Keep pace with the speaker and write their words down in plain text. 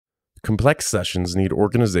Complex sessions need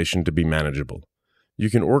organization to be manageable. You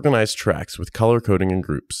can organize tracks with color coding and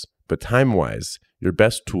groups, but time-wise, your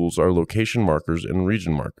best tools are location markers and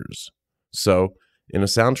region markers. So, in a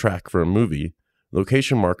soundtrack for a movie,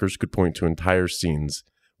 location markers could point to entire scenes,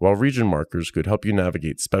 while region markers could help you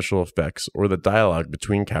navigate special effects or the dialogue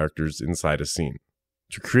between characters inside a scene.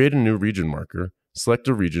 To create a new region marker, select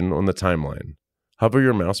a region on the timeline. Hover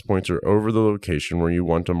your mouse pointer over the location where you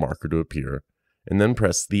want a marker to appear, and then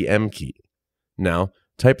press the M key. Now,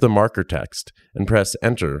 type the marker text and press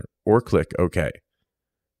Enter or click OK.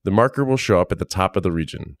 The marker will show up at the top of the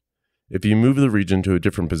region. If you move the region to a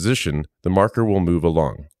different position, the marker will move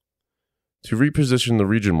along. To reposition the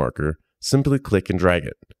region marker, simply click and drag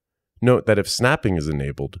it. Note that if snapping is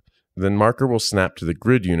enabled, then marker will snap to the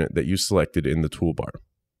grid unit that you selected in the toolbar.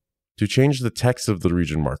 To change the text of the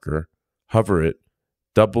region marker, hover it,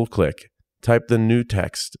 double-click, type the new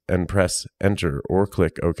text, and press Enter or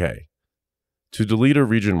click OK. To delete a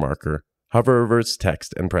region marker, hover over its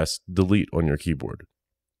text and press Delete on your keyboard.